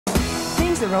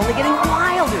Things are only getting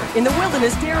wilder in the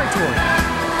Wilderness Territory.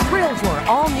 Thrill tour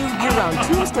all-new year-round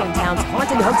Tombstone Town's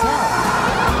Haunted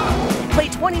Hotel. Play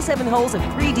 27 holes of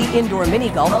 3D indoor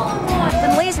mini-golf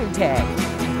and laser tag.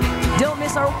 Don't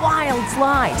miss our wild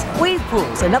slides, wave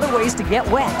pools, and other ways to get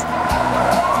wet.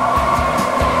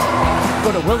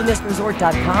 Go to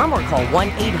wildernessresort.com or call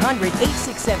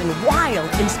 1-800-867-WILD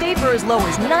and stay for as low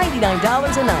as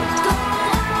 $99 a night.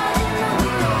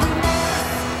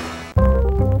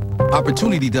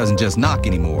 Opportunity doesn't just knock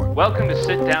anymore. Welcome to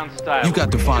Sit Down Style. You got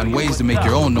to find ways to make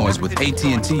your own noise with AT&T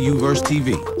Uverse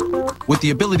TV. With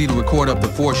the ability to record up to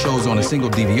 4 shows on a single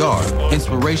DVR,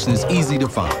 inspiration is easy to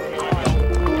find.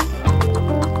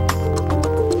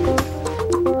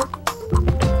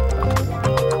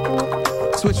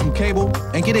 Switch from cable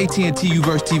and get AT&T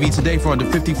Uverse TV today for under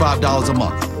 $55 a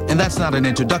month. And that's not an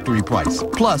introductory price.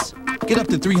 Plus, get up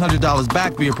to $300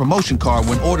 back via promotion card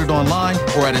when ordered online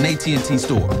or at an AT&T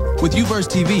store. With Uverse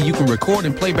TV, you can record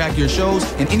and play back your shows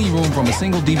in any room from a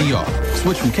single DVR.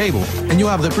 Switch from cable, and you'll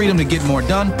have the freedom to get more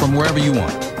done from wherever you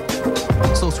want.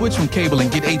 So switch from cable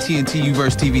and get AT&T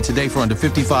Uverse TV today for under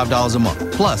 $55 a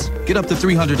month. Plus, get up to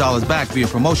 $300 back via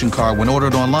promotion card when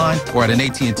ordered online or at an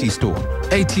AT&T store.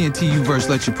 AT&T Uverse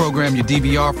lets you program your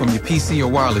DVR from your PC or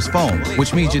wireless phone,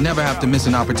 which means you never have to miss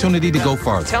an opportunity to go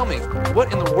farther. Tell me,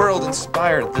 what in the world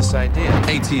inspired this idea?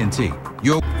 AT&T.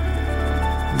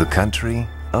 The country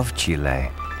of Chile,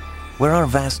 where our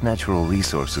vast natural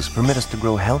resources permit us to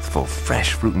grow healthful,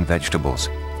 fresh fruit and vegetables,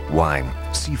 wine,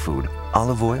 seafood,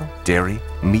 olive oil, dairy,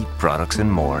 meat products, and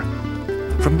more.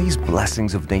 From these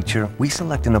blessings of nature, we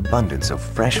select an abundance of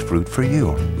fresh fruit for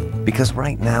you. Because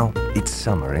right now, it's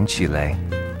summer in Chile.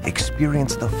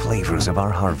 Experience the flavors of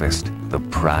our harvest, the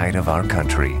pride of our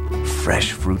country.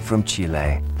 Fresh fruit from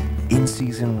Chile. In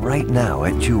season right now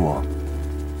at Jewel.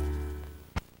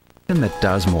 That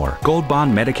does more. Gold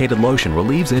Bond Medicated Lotion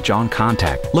relieves itch on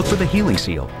contact. Look for the healing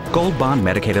seal. Gold Bond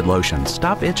Medicated Lotion.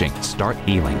 Stop itching. Start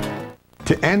healing.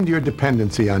 To end your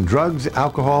dependency on drugs,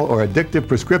 alcohol, or addictive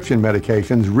prescription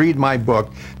medications, read my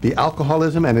book, The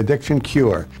Alcoholism and Addiction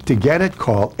Cure. To get it,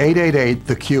 call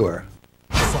 888-THE-CURE.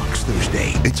 Fox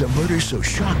Thursday. It's a murder so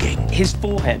shocking. His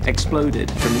forehead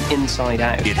exploded from the inside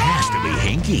out. It has to be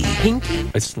hinky. Hinky?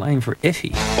 It's slang for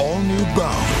iffy. All new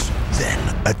Bones. Then,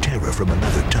 a terror from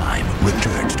another time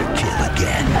returns to kill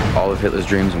again. All of Hitler's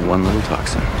dreams in one little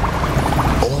toxin.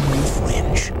 All new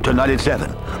Fringe. Tonight at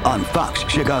 7 on Fox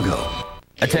Chicago.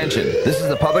 Attention, this is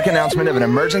the public announcement of an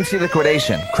emergency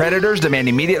liquidation. Creditors demand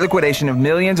immediate liquidation of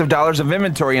millions of dollars of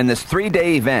inventory in this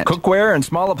 3-day event. Cookware and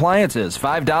small appliances,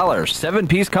 $5.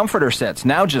 7-piece comforter sets,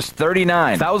 now just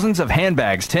 $39. Thousands of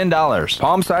handbags, $10.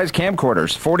 Palm-sized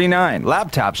camcorders, $49.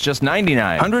 Laptops, just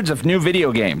 $99. Hundreds of new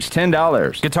video games,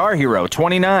 $10. Guitar Hero,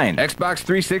 $29. Xbox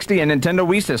 360 and Nintendo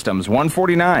Wii systems,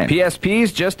 $149.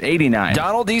 PSPs, just $89.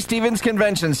 Donald D. Stevens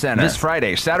Convention Center. This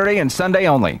Friday, Saturday, and Sunday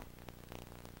only.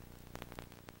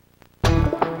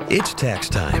 It's tax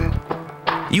time.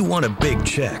 You want a big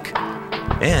check,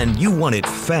 and you want it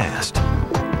fast.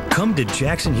 Come to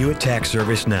Jackson Hewitt Tax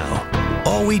Service now.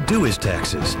 All we do is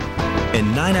taxes,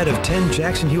 and 9 out of 10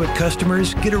 Jackson Hewitt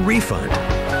customers get a refund.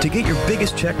 To get your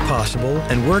biggest check possible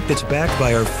and work that's backed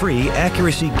by our free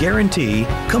accuracy guarantee,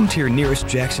 come to your nearest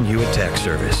Jackson Hewitt Tax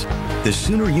Service. The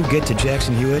sooner you get to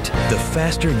Jackson Hewitt, the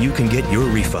faster you can get your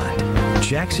refund.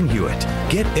 Jackson Hewitt.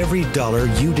 Get every dollar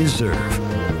you deserve.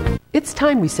 It's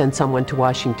time we send someone to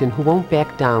Washington who won't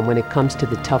back down when it comes to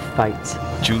the tough fights.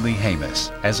 Julie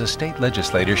Hamas. As a state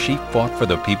legislator, she fought for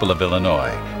the people of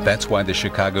Illinois. That's why the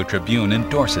Chicago Tribune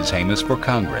endorses Hamas for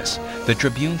Congress. The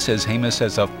Tribune says Hamas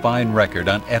has a fine record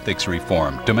on ethics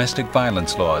reform, domestic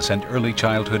violence laws, and early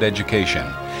childhood education.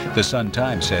 The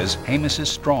Sun-Times says Hamas is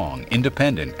strong,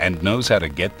 independent, and knows how to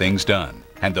get things done.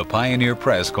 And the Pioneer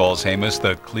Press calls Hamas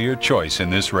the clear choice in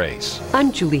this race.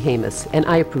 I'm Julie Hamas, and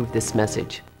I approve this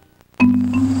message.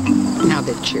 Now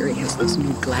that Jerry has those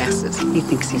new glasses, he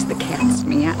thinks he's the cat's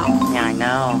meow. Yeah, I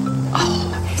know.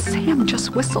 Oh, Sam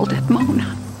just whistled at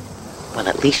Mona. Well,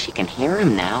 at least she can hear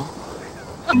him now.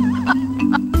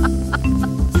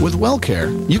 With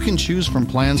WellCare, you can choose from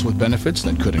plans with benefits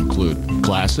that could include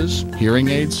glasses, hearing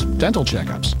aids, dental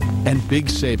checkups, and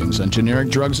big savings on generic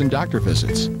drugs and doctor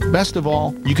visits. Best of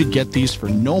all, you could get these for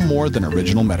no more than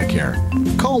original Medicare.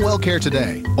 Call WellCare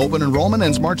today. Open enrollment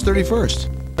ends March 31st.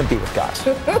 And be with God.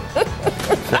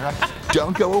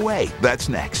 Don't go away. That's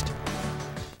next.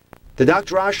 The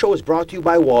Dr. Oz Show is brought to you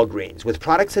by Walgreens, with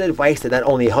products and advice that not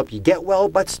only help you get well,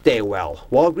 but stay well.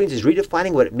 Walgreens is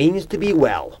redefining what it means to be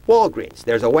well. Walgreens,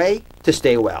 there's a way to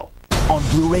stay well. On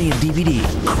Blu-ray and DVD,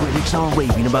 critics are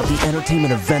raving about the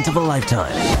entertainment event of a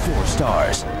lifetime. 4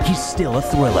 stars. He's still a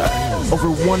thriller. Over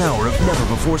 1 hour of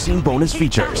never-before-seen bonus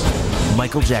features.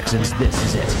 Michael Jackson's This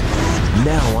Is It.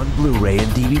 Now on Blu-ray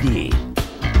and DVD.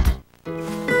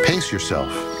 Pace yourself.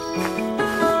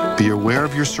 Be aware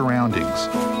of your surroundings.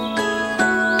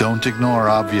 Don't ignore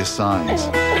obvious signs.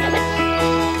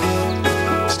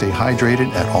 Stay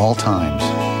hydrated at all times.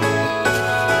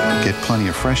 Get plenty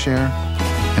of fresh air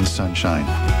and sunshine.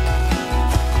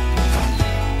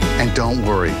 And don't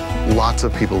worry, lots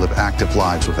of people live active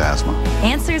lives with asthma.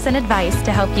 Answers and advice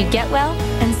to help you get well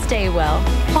and stay well.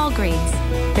 Walgreens.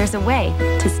 There's a way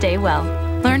to stay well.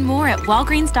 Learn more at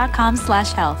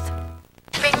walgreens.com/health.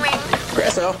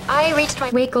 Presso. I reached my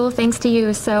weight goal thanks to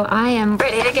you, so I am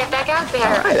ready to get back out there.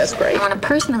 All right, that's great. I want to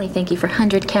personally thank you for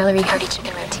 100-calorie hearty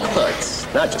chicken routine. Well, it's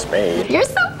not just me. You're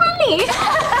so funny.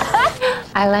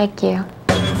 I like you.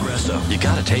 Presso, you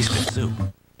gotta taste good soup.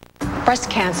 Breast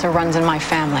cancer runs in my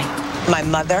family. My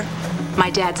mother? My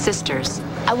dad's sisters.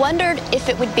 I wondered if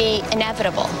it would be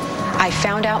inevitable. I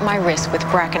found out my risk with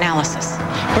BRCA-analysis.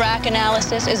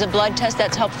 BRCA-analysis is a blood test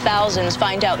that's helped thousands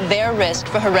find out their risk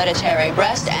for hereditary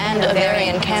breast and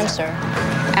ovarian cancer.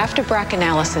 After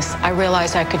BRCA-analysis, I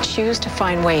realized I could choose to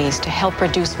find ways to help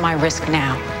reduce my risk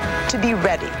now. To be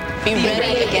ready. Be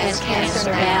ready against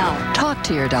cancer now. Talk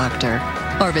to your doctor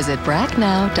or visit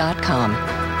bracnow.com.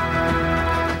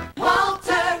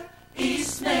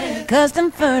 Custom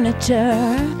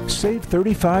furniture. Save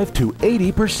 35 to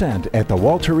 80% at the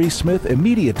Walter E. Smith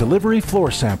Immediate Delivery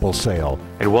Floor Sample Sale.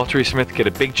 At Walter E. Smith, get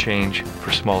a big change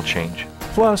for small change.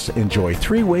 Plus, enjoy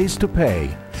 3 ways to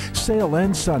pay. Sale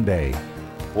ends Sunday.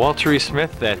 Walter E.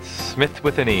 Smith, that's Smith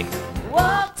with an E.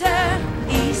 Walter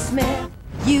E. Smith.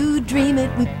 You dream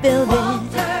it, we build it.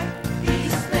 Walter E.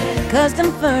 Smith.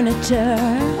 Custom furniture.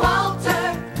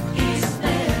 Walter E.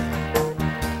 Smith.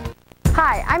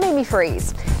 Hi, I'm Amy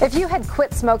Freeze. If you had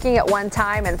quit smoking at one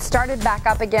time and started back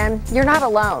up again, you're not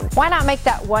alone. Why not make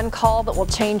that one call that will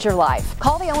change your life?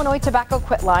 Call the Illinois Tobacco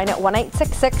Quit line at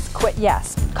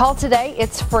 1-866-QUIT-YES. Call today,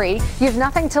 it's free. You have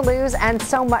nothing to lose and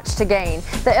so much to gain.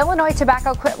 The Illinois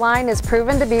Tobacco Quit line is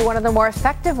proven to be one of the more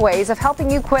effective ways of helping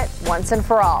you quit once and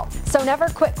for all. So never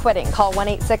quit quitting. Call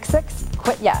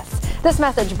 1-866-QUIT-YES. This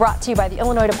message brought to you by the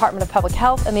Illinois Department of Public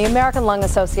Health and the American Lung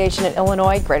Association in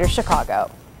Illinois, Greater Chicago.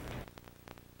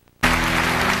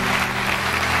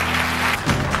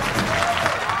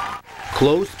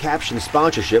 Closed caption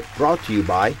sponsorship brought to you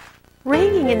by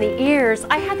Ringing in the ears.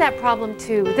 I had that problem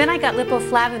too. Then I got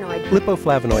lipoflavonoid.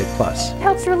 Lipoflavonoid Plus.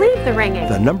 Helps relieve the ringing.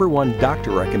 The #1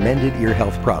 doctor-recommended ear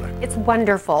health product. It's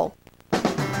wonderful.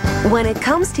 When it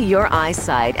comes to your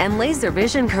eyesight and laser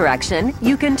vision correction,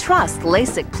 you can trust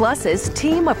LASIK Plus's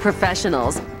team of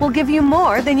professionals will give you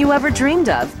more than you ever dreamed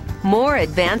of. More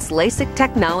advanced LASIK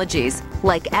technologies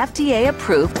like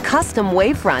FDA-approved custom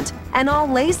wavefront and all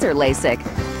laser LASIK.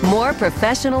 More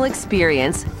professional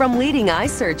experience from leading eye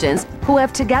surgeons who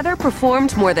have together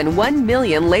performed more than 1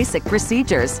 million LASIK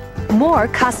procedures. More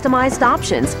customized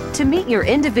options to meet your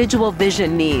individual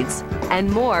vision needs. And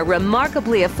more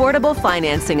remarkably affordable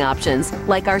financing options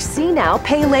like our See Now,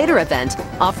 Pay Later event,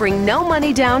 offering no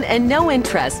money down and no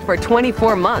interest for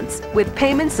 24 months with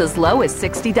payments as low as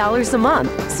 $60 a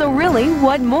month. So really,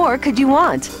 what more could you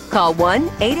want? Call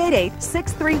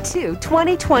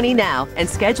 1-888-632-2020 now and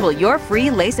schedule your free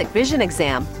LASIK vision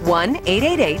exam.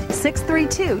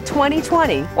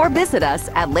 1-888-632-2020 or visit us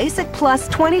at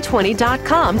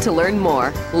LASIKplus2020.com to learn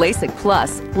more. LASIK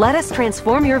Plus, let us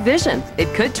transform your vision.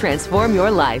 It could transform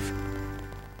your life.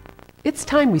 It's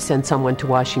time we send someone to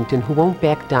Washington who won't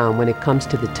back down when it comes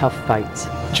to the tough fights.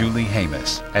 Julie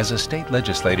Hamas. As a state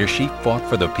legislator, she fought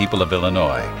for the people of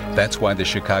Illinois. That's why the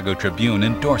Chicago Tribune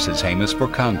endorses Hamas for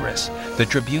Congress. The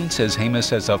Tribune says Hamas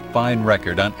has a fine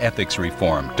record on ethics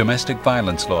reform, domestic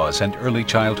violence laws, and early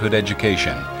childhood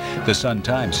education. The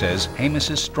Sun-Times says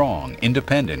Hamas is strong,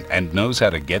 independent, and knows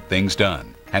how to get things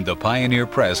done. And the Pioneer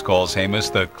Press calls Hamas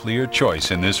the clear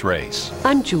choice in this race.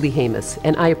 I'm Julie Hamas,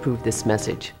 and I approve this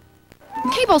message.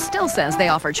 Cable still says they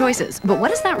offer choices, but what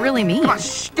does that really mean?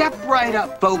 Step right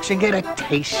up, folks, and get a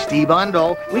tasty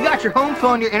bundle. We got your home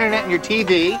phone, your internet, and your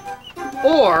TV.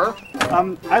 Or...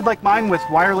 I'd like mine with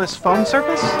wireless phone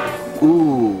service.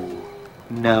 Ooh,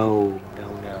 no.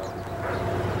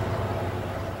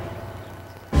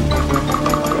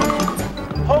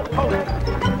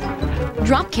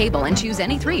 Drop cable and choose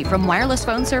any 3 from wireless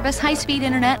phone service, high-speed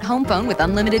internet, home phone with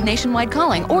unlimited nationwide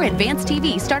calling, or advanced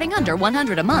TV starting under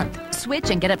 $100 a month.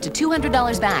 Switch and get up to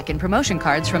 $200 back in promotion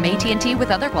cards from AT&T with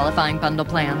other qualifying bundle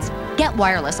plans. Get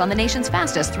wireless on the nation's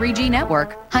fastest 3G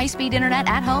network. High-speed internet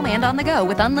at home and on the go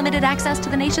with unlimited access to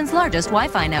the nation's largest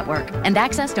Wi-Fi network and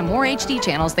access to more HD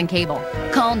channels than cable.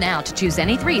 Call now to choose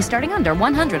any 3 starting under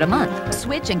 $100 a month.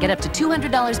 Switch and get up to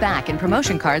 $200 back in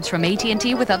promotion cards from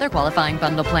AT&T with other qualifying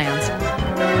bundle plans.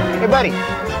 Hey, buddy.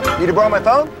 Need to borrow my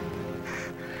phone?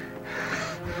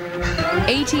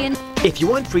 AT&T. If you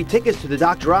want free tickets to the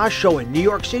Dr. Oz show in New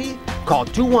York City, call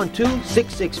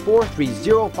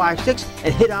 212-664-3056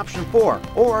 and hit option 4,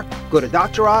 or go to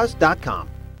DrOz.com.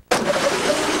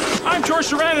 I'm George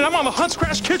Duran, and I'm on the Hunt's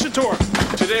Crash Kitchen Tour.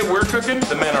 Today we're cooking,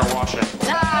 the men are washing.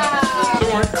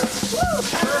 Don't worry.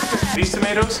 These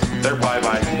tomatoes, they're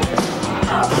bye-bye.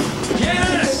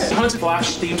 Yes! Hunt's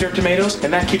Flash steams their tomatoes,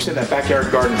 and that keeps in that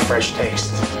backyard garden fresh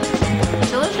taste.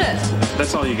 Delicious.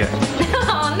 That's all you get.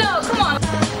 Oh, no, come on.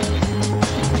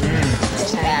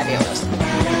 Fabulous.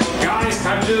 Guys,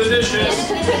 time to do the dishes.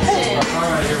 All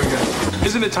right, here we go.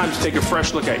 Isn't it time to take a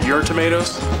fresh look at your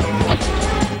tomatoes?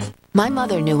 My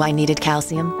mother knew I needed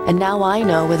calcium, and now I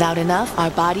know without enough,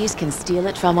 our bodies can steal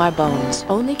it from our bones.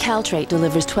 Only Caltrate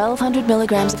delivers 1,200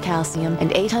 milligrams of calcium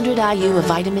and 800 IU of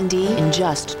vitamin D in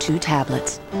just 2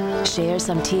 tablets. Share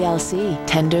some TLC,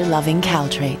 tender, loving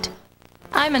Caltrate.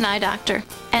 I'm an eye doctor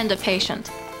and a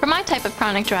patient. For my type of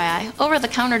chronic dry eye,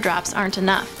 over-the-counter drops aren't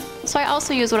enough. So I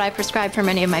also use what I prescribe for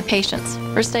many of my patients,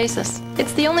 Restasis.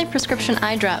 It's the only prescription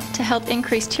eye drop to help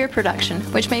increase tear production,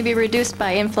 which may be reduced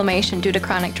by inflammation due to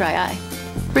chronic dry eye.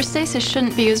 Restasis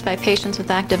shouldn't be used by patients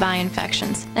with active eye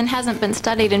infections and hasn't been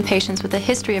studied in patients with a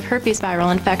history of herpes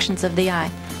viral infections of the eye.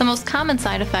 The most common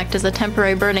side effect is a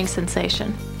temporary burning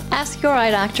sensation. Ask your eye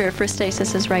doctor if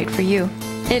Restasis is right for you.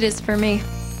 It is for me.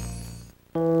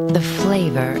 The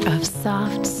flavor of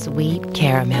soft, sweet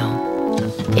caramel.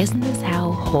 Isn't this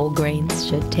how whole grains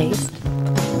should taste?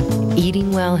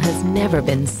 Eating well has never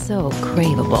been so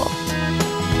craveable.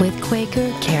 With Quaker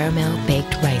Caramel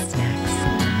Baked Rice Snacks.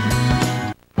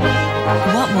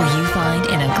 What will you find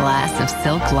in a glass of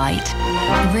Silk Light?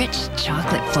 Rich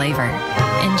chocolate flavor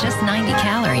and just 90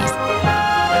 calories.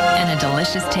 And a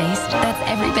delicious taste that's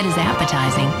every bit as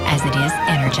appetizing as it is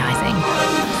energizing.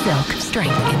 Silk,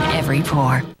 strength in every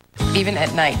pore. Even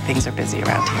at night, things are busy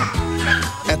around here.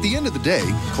 At the end of the day,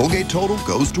 Colgate Total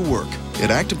goes to work. It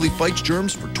actively fights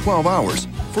germs for 12 hours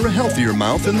for a healthier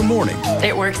mouth in the morning.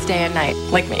 It works day and night,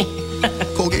 like me.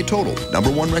 Colgate Total,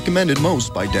 #1 recommended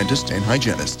most by dentists and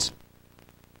hygienists.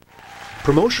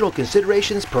 Promotional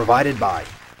considerations provided by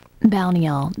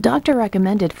Balneol, doctor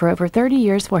recommended for over 30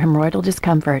 years for hemorrhoidal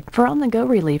discomfort. For on-the-go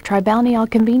relief, try Balneol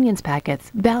convenience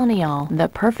packets. Balneol, the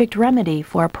perfect remedy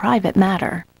for a private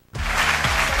matter.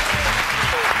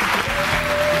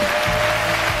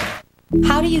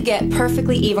 How do you get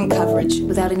perfectly even coverage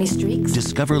without any streaks?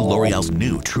 Discover L'Oreal's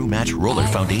new True Match Roller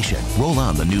Foundation. Roll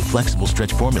on the new flexible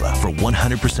stretch formula for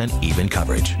 100% even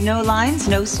coverage. No lines,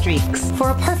 no streaks. For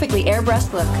a perfectly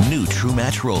airbrushed look. New True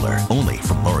Match Roller, only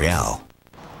from L'Oreal.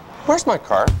 Where's my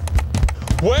car?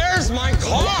 Where's my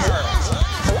car?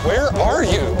 Where are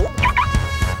you?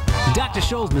 Dr.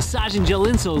 Scholl's massage and gel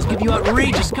insoles give you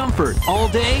outrageous comfort all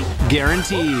day,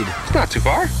 guaranteed. It's not too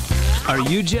far. Are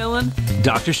you gelling?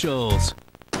 Dr. Scholl's.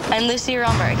 I'm Lucy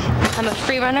Romberg. I'm a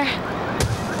free runner,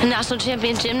 a national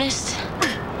champion gymnast, a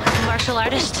martial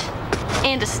artist,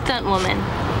 and a stunt woman.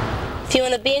 If you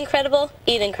want to be incredible,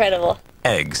 eat incredible.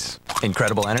 Eggs.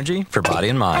 Incredible energy for body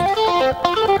and mind.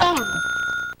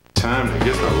 Time to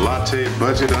get the latte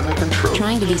budget under control.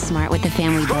 Trying to be smart with the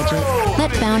family budget?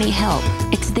 Let Bounty help.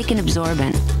 It's thick and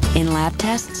absorbent. In lab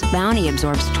tests, Bounty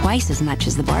absorbs twice as much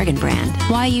as the bargain brand.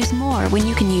 Why use more when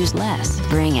you can use less?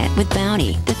 Bring it with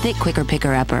Bounty, the thick, quicker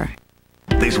picker-upper.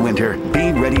 This winter,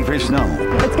 be ready for snow.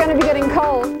 It's going to be getting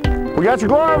cold. We got your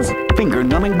gloves.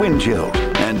 Finger-numbing wind chill.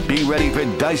 And be ready for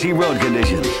dicey road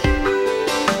conditions.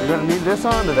 You're going to need this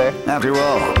on today. After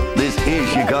all, this is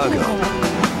Chicago.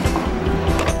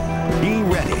 Be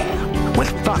ready with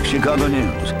Fox Chicago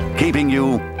News, keeping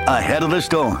you ahead of the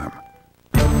storm.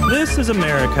 This is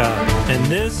America, and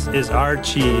this is our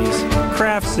cheese.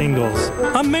 Kraft Singles,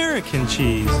 American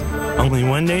cheese. Only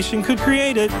one nation could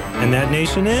create it, and that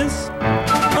nation is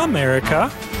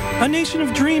America. A nation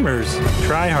of dreamers,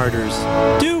 try-harders,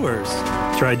 doers.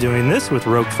 Try doing this with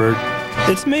Roquefort.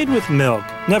 It's made with milk,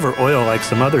 never oil like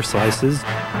some other slices.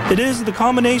 It is the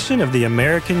culmination of the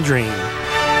American dream,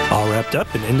 all wrapped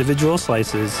up in individual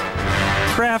slices.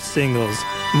 Kraft Singles,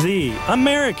 the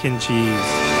American cheese.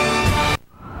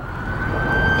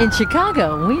 In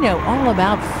Chicago, we know all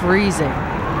about freezing.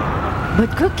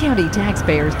 But Cook County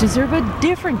taxpayers deserve a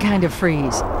different kind of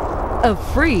freeze. A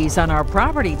freeze on our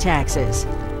property taxes.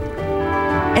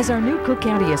 As our new Cook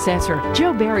County Assessor,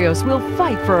 Joe Barrios will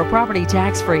fight for a property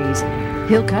tax freeze.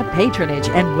 He'll cut patronage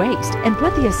and waste and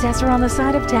put the assessor on the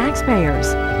side of taxpayers.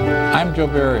 I'm Joe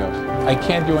Barrios. I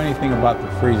can't do anything about the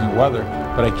freezing weather,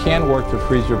 but I can work to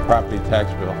freeze your property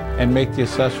tax bill and make the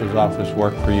assessor's office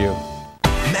work for you.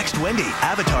 Next Wendy,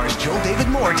 Avatar's Joel David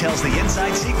Moore tells the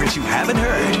inside secrets you haven't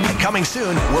heard. And coming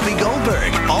soon, Whoopi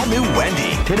Goldberg, all new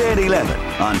Wendy. Today at 11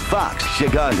 on Fox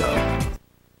Chicago.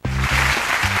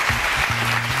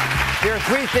 Here are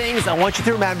 3 things I want you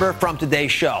to remember from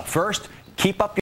today's show. First, keep up